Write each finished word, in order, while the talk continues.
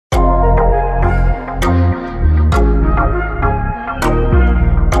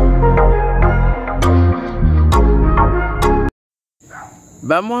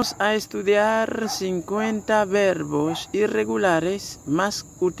Vamos a estudiar 50 verbos irregulares más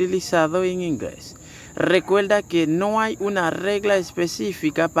utilizados en inglés. Recuerda que no hay una regla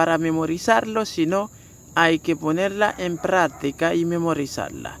específica para memorizarlo, sino hay que ponerla en práctica y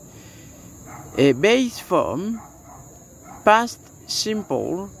memorizarla. Base form, past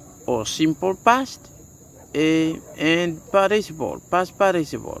simple o simple past, and participle, past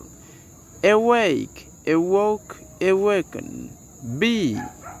participle. Awake, awoke, awaken. Be,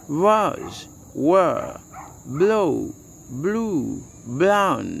 was, were. Blow, blew,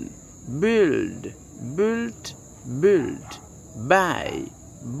 blown. Build, built, built. Buy,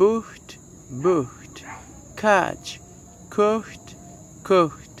 bought, bought. Catch, caught,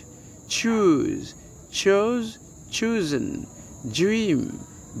 caught. Choose, chose, chosen. Dream,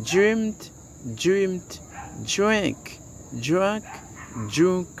 dreamed, dreamed. Drink, drank,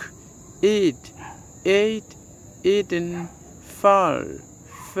 drunk. Eat, ate, eaten. Fall,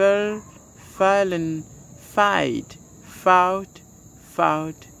 fell, fallen. Fight, fought,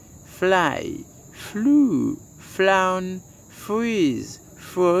 fought. Fly, flew, flown. Freeze,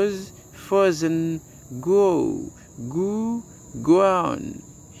 froze, frozen. Go, grew, grown.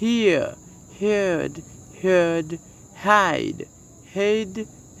 Hear, heard, heard. Hide, hid,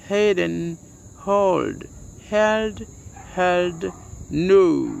 hidden. Hold, held, held.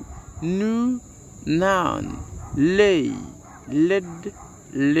 Know, knew, noun. Lay, led,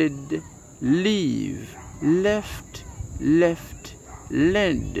 lid. Leave, left, left.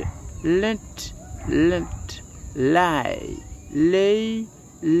 Lend, lent, lent. Lie, lay,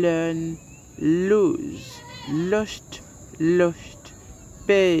 learn. Lose, lost, lost.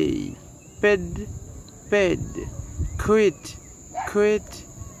 Pay, paid, paid. Quit, quit,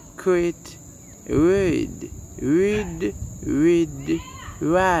 quit. Read, read, read.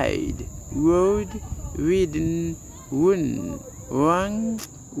 Ride, rode, ridden. Won, won,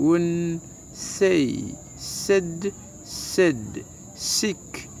 won. Say, said, said.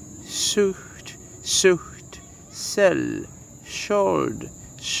 Seek, sought, sought. Sell, sold,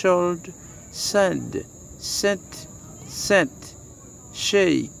 sold. Send, sent, sent.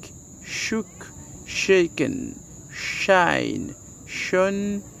 Shake, shook, shaken. Shine,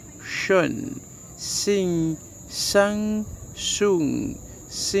 shone, shone. Sing, sung, sung.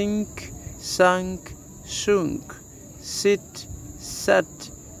 Sink, sunk, sunk. Sit, sat,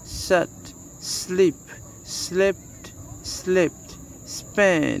 sat. Sleep, slept, slept.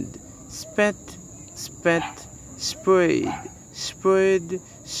 Spend, spent, spent. Spread, spread,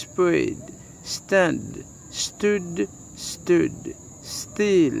 spread. Stand, stood, stood.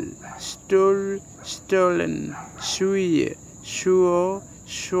 Steal, stole, stolen. Swear, swore,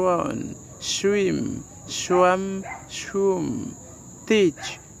 sworn. Swim, swam, swum.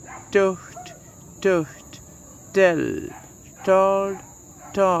 Teach, taught, taught. Tell, told,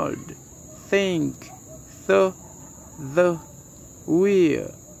 told. Think, thought, the.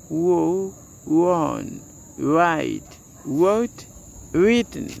 Wear, wore, worn. Write, wrote,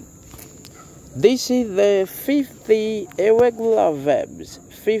 written. This is the 50 irregular verbs.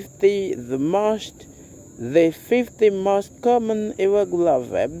 50 the 50 most common irregular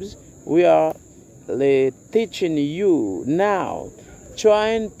verbs. We are teaching you now,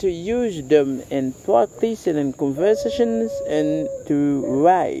 trying to use them in practice and in conversations and to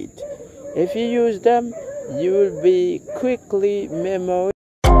write. If you use them, you will be quickly memorized.